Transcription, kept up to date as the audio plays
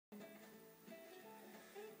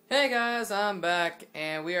Hey guys, I'm back,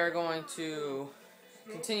 and we are going to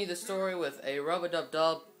continue the story with a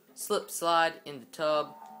rub-a-dub-dub slip slide in the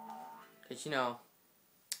tub. Because, you know,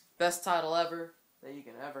 best title ever that you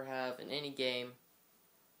can ever have in any game.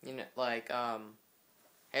 You know, like,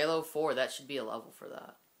 Halo 4, that should be a level for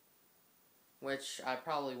that. Which I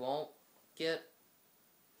probably won't get.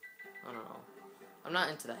 I don't know. I'm not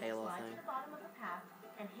into the Halo Slide thing. to the bottom of the path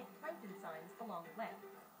and hit plankton signs along the way.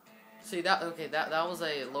 See, that was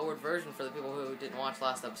a lowered version for the people who didn't watch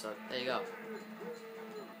last episode. There you go.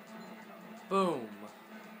 Boom.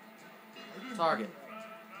 Target.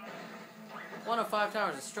 1 of 5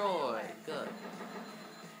 towers destroyed. Good. Okay.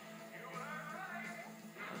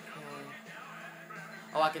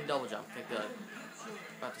 Oh, I can double jump. Okay, good.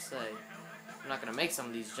 About to say, I'm not gonna make some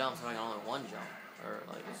of these jumps. I'm making only one jump, or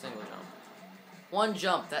like a single jump. One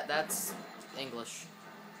jump. That's English.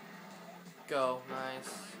 Go.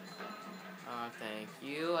 Nice. Thank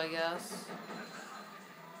you, I guess.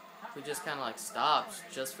 We just kind of like stopped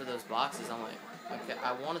just for those boxes. I'm like, okay,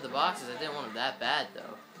 I wanted the boxes. I didn't want them that bad,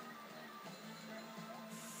 though.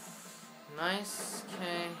 Nice.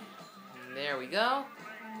 Okay. There we go.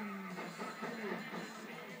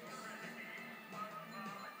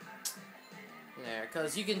 There,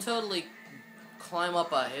 because you can totally climb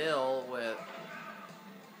up a hill with...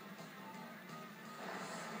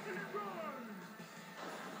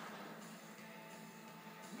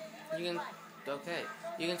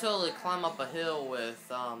 You can totally climb up a hill with,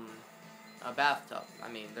 a bathtub. I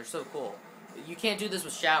mean, they're so cool. You can't do this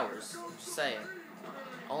with showers, I'm just saying.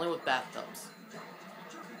 Only with bathtubs.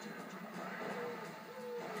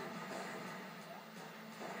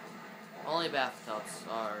 Only bathtubs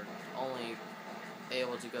are only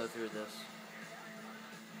able to go through this.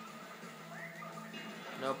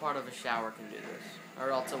 No part of a shower can do this.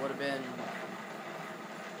 Or else it would have been...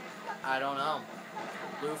 I don't know.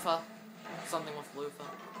 Loofah? Something with loofah.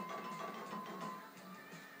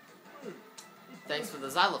 Thanks for the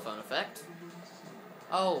xylophone effect.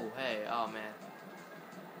 Oh, hey, oh man.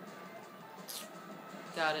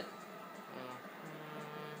 Got it.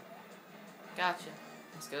 Gotcha.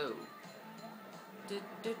 Let's go.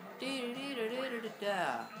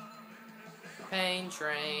 Pain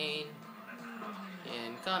train.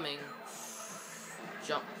 Incoming.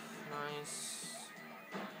 Jump. Nice.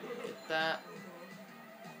 Get that.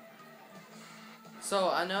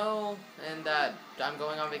 So, I know in that I'm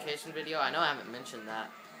going on vacation video, I know I haven't mentioned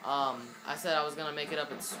that. I said I was going to make it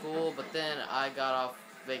up at school, but then I got off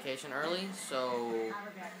vacation early, so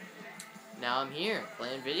now I'm here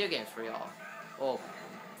playing video games for y'all. Well,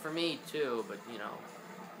 for me too, but you know,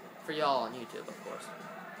 for y'all on YouTube, of course.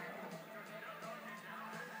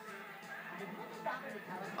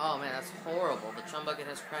 Oh man, that's horrible. The Chum Bucket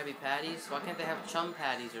has Krabby Patties. Why can't they have Chum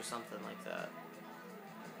Patties or something like that?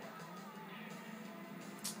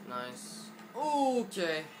 Nice.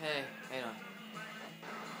 Okay. Hey, hang on.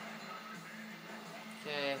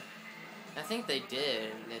 Okay. I think they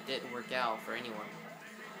did, and it didn't work out for anyone.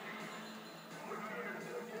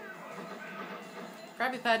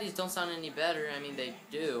 Krabby Patties don't sound any better. I mean, they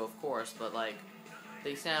do, of course, but, like,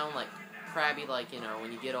 they sound like crabby, like, you know,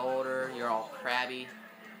 when you get older, you're all crabby.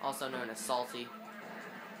 Also known as salty.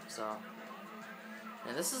 So...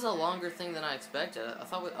 And this is a longer thing than I expected. I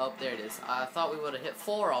thought we... Oh, there it is. I thought we would have hit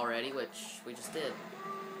 4 already, which we just did.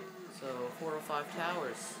 So, 4 of 5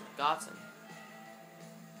 towers. Gotten.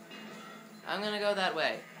 I'm gonna go that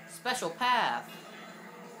way. Special path!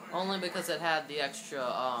 Only because it had the extra,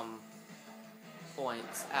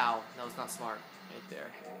 points. Ow. That was not smart. Right there.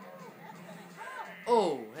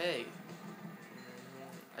 Oh, hey.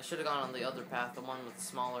 I should have gone on the other path, the one with the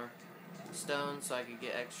smaller stones, so I could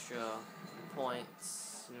get extra... points.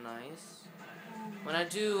 Nice. When I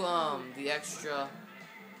do the extra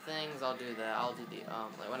things, I'll do that. I'll do the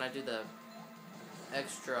like when I do the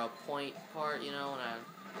extra point part, you know,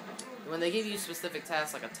 when they give you specific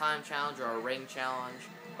tasks like a time challenge or a ring challenge,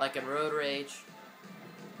 like in Road Rage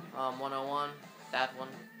 101, that one.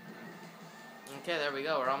 Okay, there we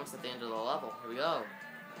go. We're almost at the end of the level. Here we go.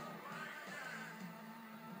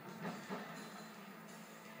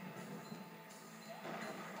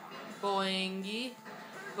 Boingy.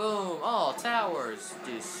 Boom. All towers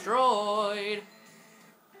destroyed.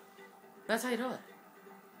 That's how you do it.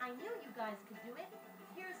 I knew you guys could do it.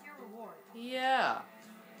 Here's your reward. Yeah.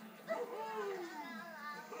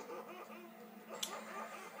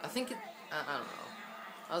 I think it... I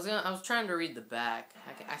don't know. I was trying to read the back.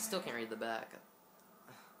 I still can't read the back.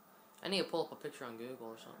 I need to pull up a picture on Google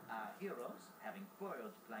or something. Our heroes, having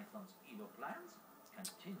foiled Plankton's evil plans,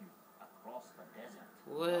 continue across the desert.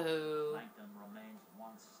 Whoa. Plankton remains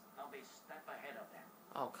one step ahead of them.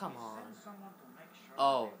 Oh, come He on. sends someone to make sure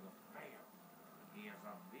Oh. they will fail. He is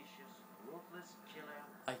a vicious, ruthless killer.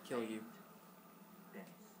 I kill you.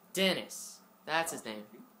 named Dennis. Dennis. That's his name.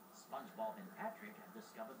 Spongebob and Patrick have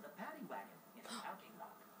discovered the paddy wagon in the parking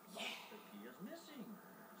lot. But the key is missing.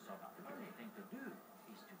 So the only thing to do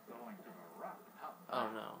is to go into the rock out Oh,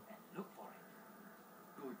 back no. and look for it.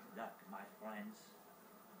 Good luck, my friends.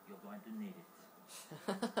 You're going to need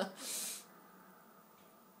it.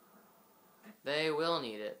 They will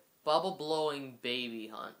need it. Bubble blowing baby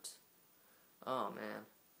hunt. Oh, man.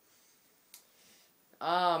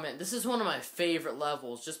 Oh, man. This is one of my favorite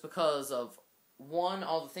levels just because of, one,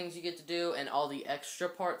 all the things you get to do and all the extra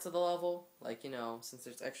parts of the level. Like, you know, since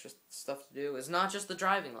there's extra stuff to do. It's not just the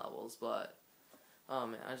driving levels, but, oh,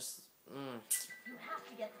 man. I just, You have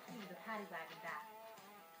to get the key to the paddy wagon back.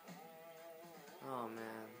 Oh,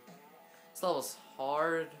 man. This level's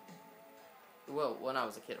hard. Well, when I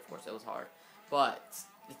was a kid, of course, it was hard. But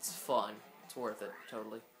it's fun. It's worth it,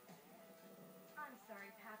 totally. I'm sorry,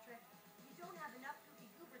 Patrick. You don't have enough Goofy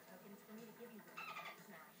Goober tokens for me to give you the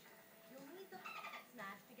Smash. You'll need the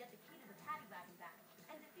Smash to get the key to the paddy wagon back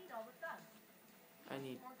and defeat all the thugs. I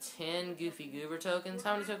need 10 Goofy Goober tokens.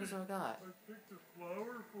 How many tokens have I got? I picked a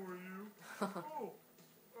flower for you. Oh,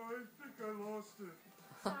 I think I lost it.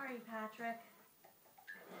 Sorry, Patrick.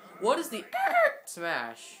 What is the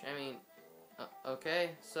Smash? I mean,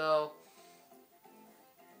 okay, so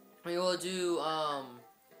we will do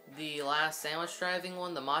the last sandwich driving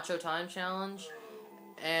one, the Macho Time Challenge,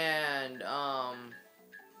 and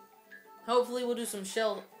hopefully we'll do some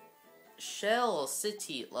Shell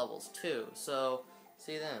City levels too. So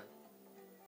see you then.